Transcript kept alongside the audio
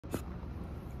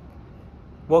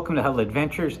Welcome to Huddle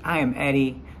Adventures. I am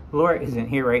Eddie. Laura isn't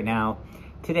here right now.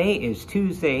 Today is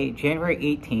Tuesday, January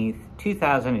 18th,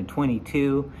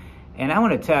 2022, and I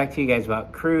want to talk to you guys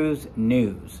about cruise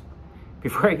news.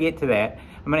 Before I get to that,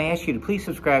 I'm going to ask you to please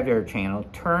subscribe to our channel,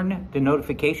 turn the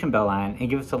notification bell on, and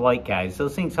give us a like, guys.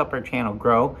 Those things help our channel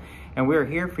grow, and we're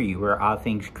here for you. We're all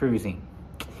things cruising.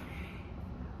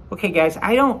 Okay, guys,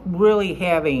 I don't really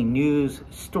have a news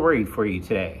story for you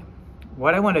today.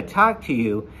 What I want to talk to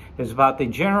you is about the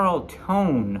general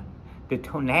tone, the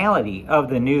tonality of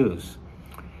the news.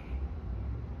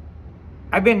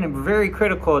 I've been very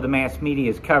critical of the mass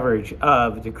media's coverage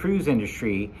of the cruise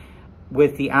industry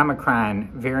with the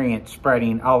Omicron variant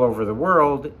spreading all over the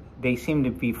world. They seem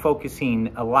to be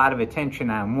focusing a lot of attention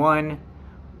on one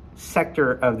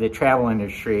sector of the travel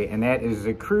industry, and that is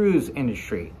the cruise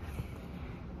industry,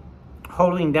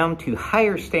 holding them to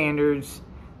higher standards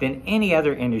than any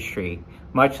other industry,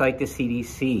 much like the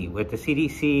CDC. With the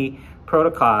CDC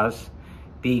protocols,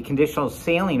 the conditional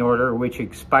sailing order, which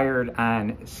expired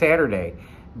on Saturday,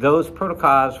 those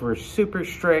protocols were super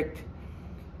strict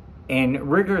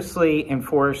and rigorously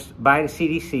enforced by the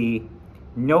CDC.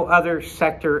 No other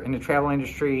sector in the travel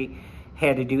industry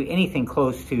had to do anything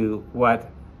close to what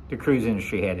the cruise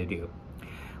industry had to do.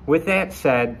 With that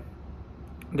said,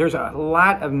 there's a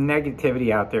lot of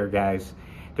negativity out there, guys.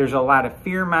 There's a lot of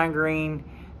fear-mongering.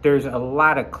 There's a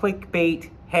lot of clickbait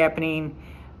happening.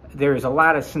 There's a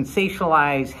lot of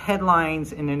sensationalized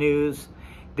headlines in the news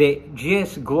that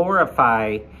just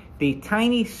glorify the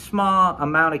tiny, small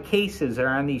amount of cases that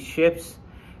are on these ships,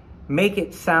 make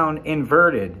it sound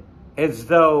inverted, as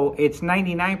though it's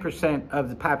 99% of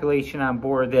the population on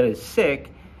board that is sick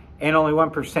and only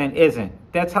 1% isn't.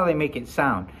 That's how they make it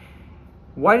sound.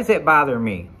 Why does that bother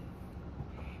me?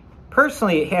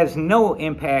 Personally, it has no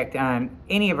impact on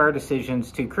any of our decisions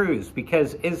to cruise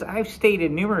because, as I've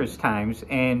stated numerous times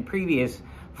in previous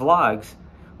vlogs,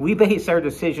 we base our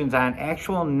decisions on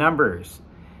actual numbers,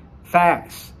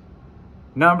 facts,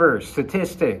 numbers,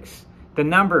 statistics, the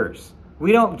numbers.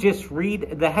 We don't just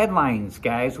read the headlines,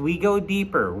 guys. We go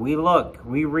deeper. We look.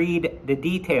 We read the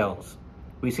details.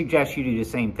 We suggest you do the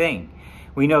same thing.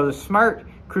 We know the smart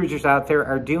cruisers out there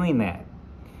are doing that.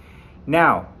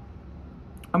 Now,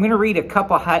 I'm going to read a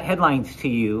couple headlines to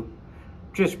you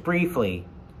just briefly,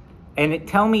 and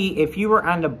tell me if you were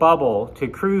on the bubble to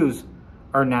cruise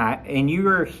or not, and you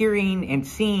are hearing and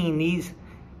seeing these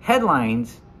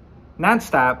headlines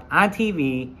nonstop on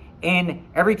TV, and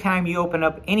every time you open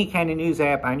up any kind of news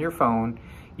app on your phone,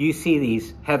 you see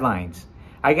these headlines.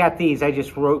 I got these. I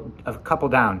just wrote a couple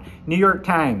down. New York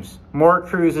Times, more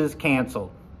cruises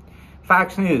canceled.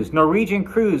 Fox News, Norwegian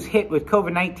cruise hit with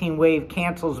COVID-19 wave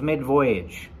cancels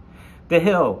mid-voyage. The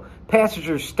Hill,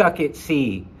 passengers stuck at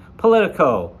sea.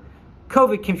 Politico,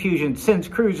 COVID confusion sends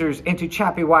cruisers into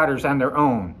choppy waters on their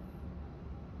own.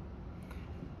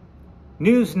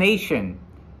 News Nation,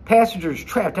 passengers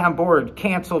trapped on board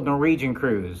canceled Norwegian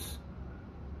cruise.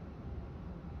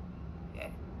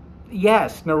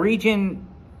 Yes, Norwegian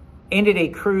ended a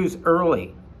cruise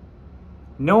early.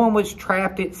 No one was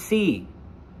trapped at sea.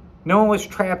 No one was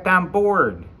trapped on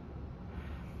board.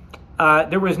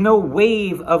 There was no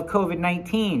wave of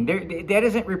COVID-19. That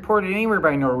isn't reported anywhere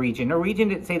by Norwegian. Norwegian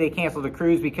didn't say they canceled the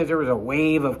cruise because there was a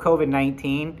wave of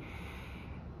COVID-19.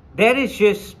 That is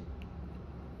just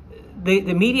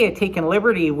the media taking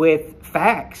liberty with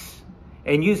facts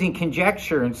and using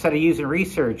conjecture instead of using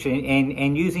research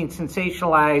and using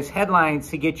sensationalized headlines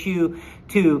to get you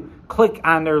to click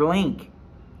on their link.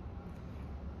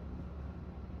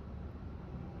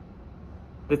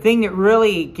 The thing that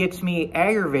really gets me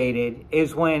aggravated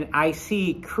is when I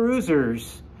see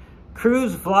cruisers,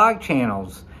 cruise vlog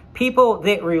channels, people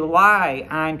that rely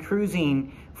on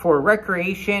cruising for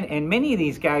recreation, and many of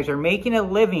these guys are making a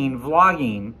living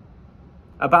vlogging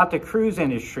about the cruise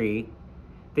industry.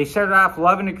 They started off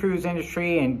loving the cruise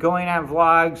industry and going on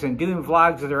vlogs and doing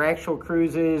vlogs of their actual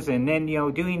cruises and then,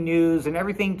 doing news and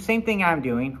everything, same thing I'm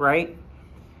doing, right?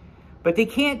 But they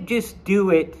can't just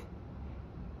do it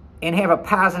and have a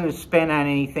positive spin on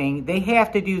anything. They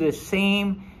have to do the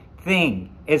same thing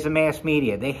as the mass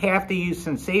media. They have to use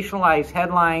sensationalized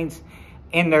headlines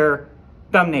in their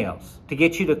thumbnails to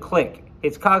get you to click.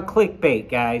 It's called clickbait,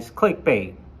 guys,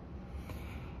 clickbait.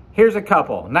 Here's a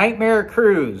couple. Nightmare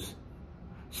cruise,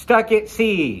 stuck at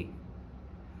sea.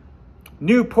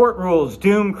 New port rules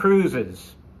doom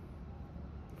cruises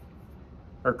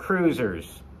or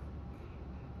cruisers.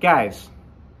 Guys,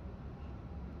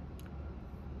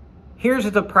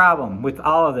 here's the problem with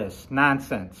all of this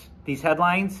nonsense. These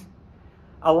headlines,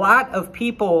 a lot of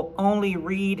people only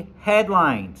read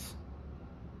headlines.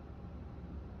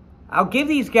 I'll give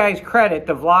these guys credit,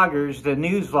 the vloggers, the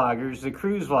news vloggers, the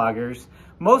cruise vloggers.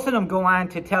 Most of them go on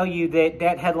to tell you that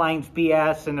that headline's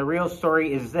BS and the real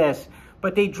story is this,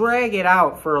 but they drag it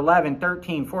out for 11,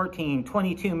 13, 14,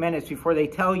 22 minutes before they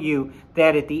tell you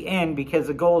that at the end, because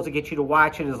the goal is to get you to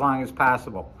watch it as long as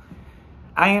possible.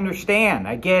 I understand,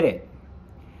 I get it.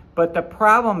 But the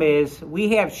problem is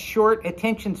we have short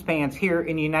attention spans here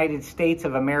in the United States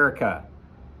of America.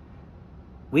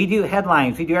 We do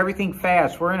headlines, we do everything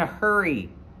fast, we're in a hurry,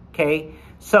 okay?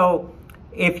 So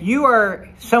if you are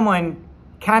someone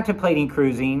contemplating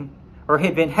cruising or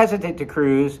have been hesitant to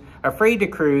cruise, afraid to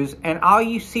cruise, and all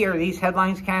you see are these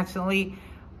headlines constantly,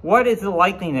 what is the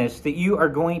likeliness that you are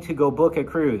going to go book a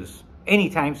cruise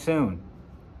anytime soon?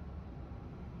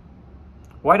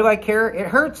 Why do I care? It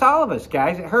hurts all of us,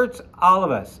 guys. It hurts all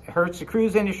of us. It hurts the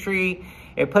cruise industry.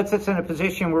 It puts us in a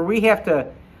position where we have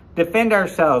to defend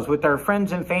ourselves with our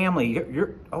friends and family.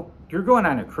 You're going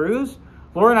on a cruise?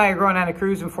 Laura and I are going on a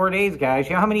cruise in 4 days, guys.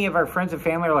 You know how many of our friends and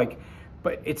family are like,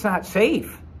 but it's not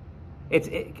safe.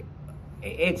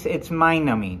 It's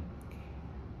mind-numbing.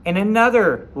 And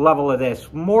another level of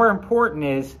this, more important,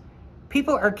 is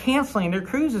people are canceling their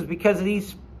cruises because of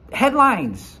these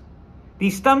headlines,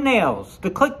 these thumbnails, the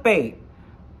clickbait,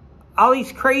 all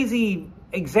these crazy,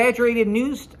 exaggerated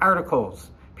news articles.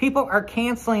 People are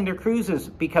canceling their cruises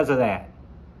because of that.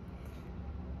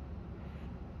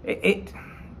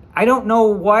 I don't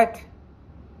know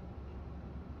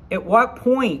at what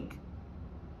point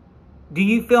do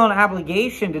you feel an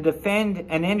obligation to defend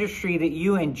an industry that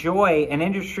you enjoy, an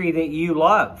industry that you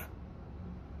love?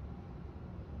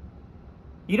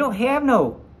 You don't have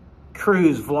no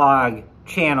cruise vlog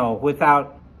channel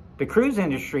without the cruise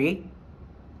industry.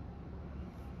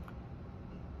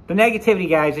 The negativity,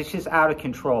 guys, it's just out of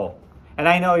control. And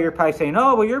I know you're probably saying,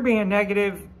 oh, well, you're being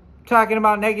negative, talking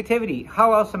about negativity.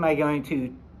 How else am I going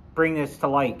to bring this to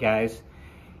light, guys?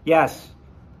 Yes,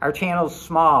 our channel's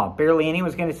small. Barely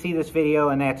anyone's going to see this video,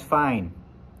 and that's fine.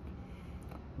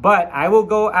 But I will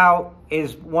go out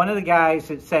as one of the guys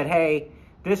that said, hey,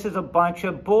 this is a bunch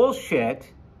of bullshit.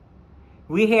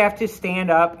 We have to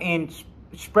stand up and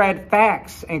spread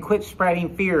facts and quit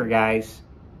spreading fear, guys.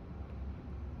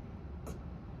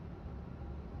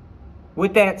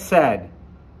 With that said,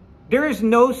 there is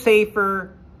no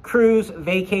safer cruise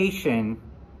vacation,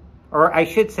 or I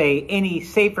should say any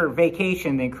safer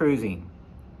vacation than cruising.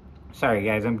 Sorry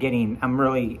guys, I'm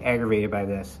really aggravated by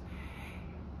this.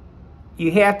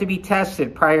 You have to be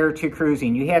tested prior to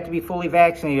cruising. You have to be fully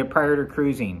vaccinated prior to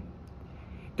cruising.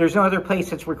 There's no other place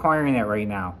that's requiring that right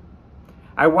now.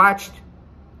 I watched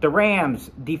the Rams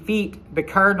defeat the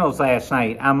Cardinals last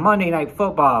night on Monday Night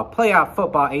Football, playoff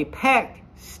football, a packed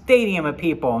stadium of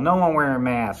people, no one wearing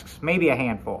masks, maybe a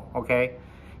handful, okay?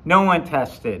 No one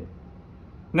tested.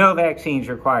 No vaccines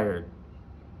required.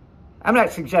 I'm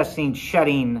not suggesting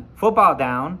shutting football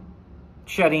down,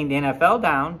 shutting the NFL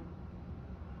down.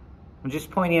 I'm just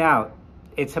pointing out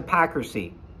it's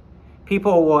hypocrisy.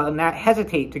 People will not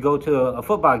hesitate to go to a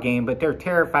football game, but they're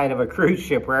terrified of a cruise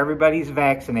ship where everybody's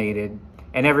vaccinated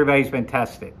and everybody's been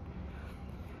tested.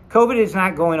 COVID is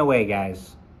not going away,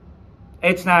 guys.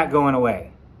 It's not going away.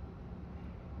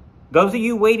 Those of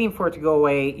you waiting for it to go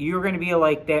away, you're going to be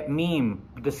like that meme,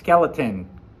 the skeleton,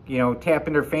 you know,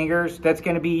 tapping their fingers. That's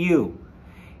going to be you.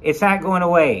 It's not going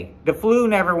away. The flu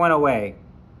never went away.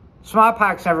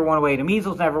 Smallpox never went away. The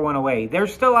measles never went away. They're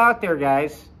still out there,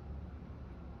 guys.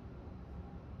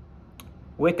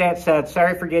 With that said,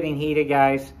 sorry for getting heated,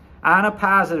 guys. On a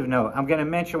positive note, I'm going to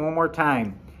mention one more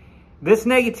time. This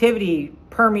negativity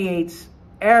permeates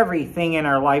everything in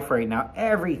our life right now.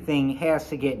 Everything has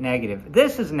to get negative.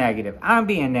 This is negative. I'm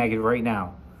being negative right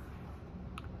now.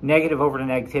 Negative over the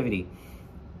negativity.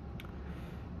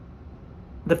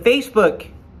 The Facebook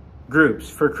groups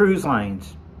for cruise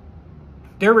lines,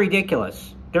 they're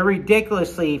ridiculous. They're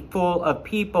ridiculously full of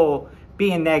people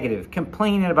being negative,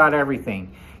 complaining about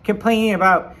everything, complaining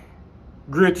about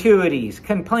gratuities,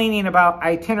 complaining about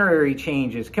itinerary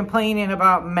changes, complaining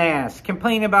about masks,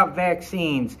 complaining about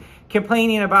vaccines,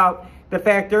 complaining about the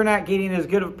fact they're not getting as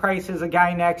good of a price as the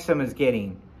guy next to them is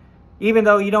getting. Even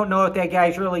though you don't know if that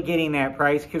guy's really getting that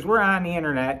price, because we're on the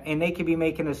internet and they could be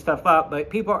making this stuff up, but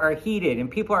people are heated and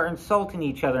people are insulting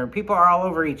each other and people are all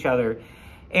over each other.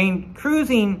 And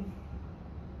cruising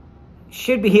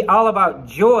should be all about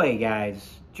joy,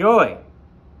 guys. Joy.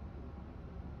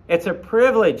 It's a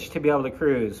privilege to be able to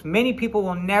cruise. Many people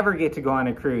will never get to go on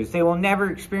a cruise. They will never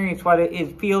experience what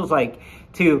it feels like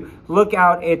to look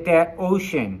out at that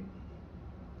ocean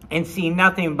and see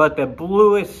nothing but the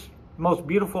bluest, most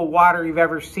beautiful water you've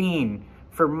ever seen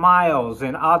for miles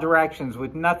in all directions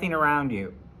with nothing around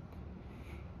you.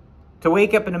 To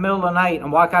wake up in the middle of the night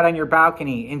and walk out on your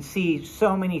balcony and see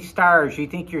so many stars, you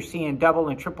think you're seeing double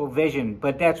and triple vision,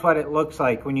 but that's what it looks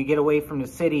like when you get away from the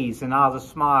cities and all the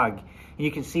smog, and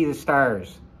you can see the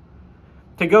stars.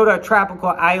 To go to a tropical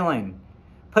island,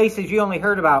 places you only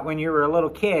heard about when you were a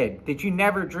little kid, that you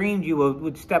never dreamed you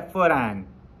would step foot on.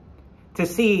 To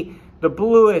see the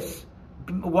bluest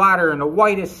water and the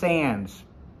whitest sands.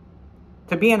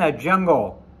 To be in a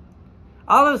jungle.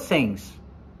 All those things.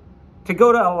 To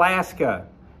go to Alaska,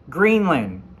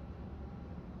 Greenland,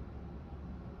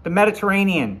 the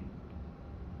Mediterranean.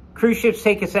 Cruise ships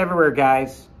take us everywhere,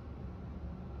 guys.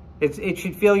 It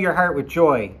should fill your heart with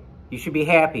joy. You should be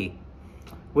happy.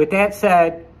 With that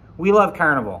said, we love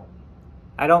Carnival.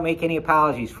 I don't make any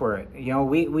apologies for it. You know,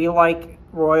 we like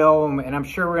Royal, and I'm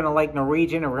sure we're going to like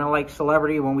Norwegian, and we're going to like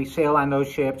Celebrity when we sail on those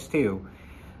ships too.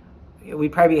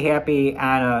 We'd probably be happy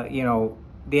on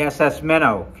the SS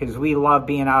Minnow, because we love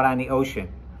being out on the ocean.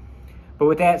 But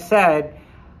with that said,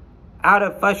 out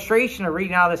of frustration of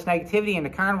reading all this negativity in the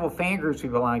Carnival fan groups we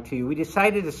belong to, we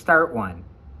decided to start one.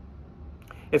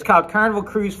 It's called Carnival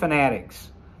Cruise Fanatics.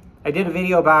 I did a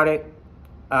video about it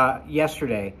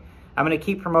yesterday. I'm going to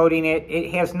keep promoting it.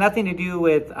 It has nothing to do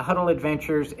with Huddle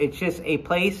Adventures. It's just a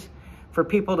place for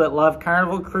people that love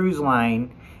Carnival Cruise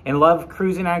Line and love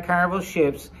cruising on Carnival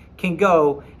ships can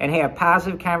go and have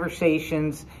positive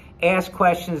conversations, ask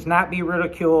questions, not be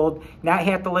ridiculed, not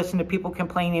have to listen to people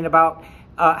complaining about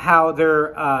how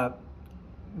their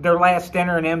last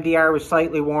dinner in MDR was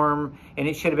slightly warm and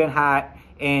it should have been hot,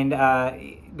 and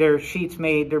their sheets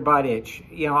made their butt itch.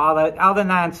 You know, all the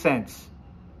nonsense.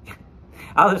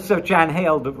 All the stuff John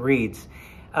Hale reads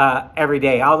every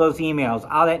day, all those emails,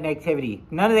 all that negativity.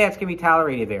 None of that's going to be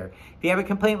tolerated there. If you have a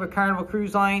complaint with Carnival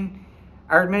Cruise Line,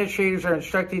 our administrators are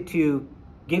instructed to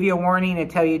give you a warning and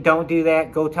tell you, don't do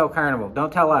that, go tell Carnival.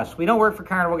 Don't tell us. We don't work for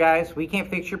Carnival, guys. We can't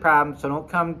fix your problem, so don't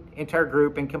come into our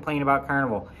group and complain about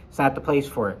Carnival. It's not the place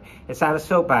for it. It's not a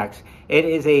soapbox. It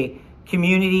is a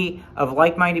community of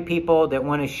like-minded people that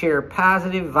want to share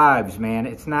positive vibes, man.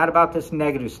 It's not about this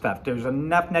negative stuff. There's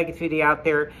enough negativity out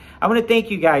there. I want to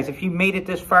thank you guys. If you made it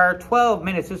this far, 12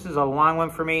 minutes, this is a long one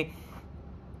for me.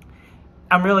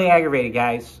 I'm really aggravated,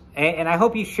 guys. And I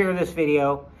hope you share this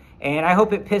video, and I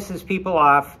hope it pisses people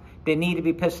off that need to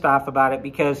be pissed off about it,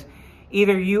 because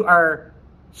either you are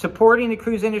supporting the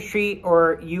cruise industry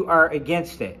or you are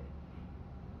against it.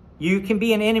 You can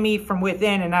be an enemy from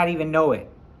within and not even know it.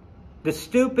 The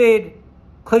stupid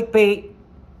clickbait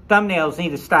thumbnails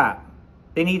need to stop.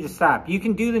 They need to stop. You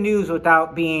can do the news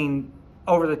without being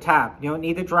over the top. You don't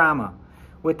need the drama.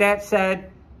 With that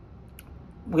said,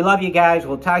 we love you guys.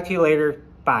 We'll talk to you later.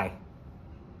 Bye.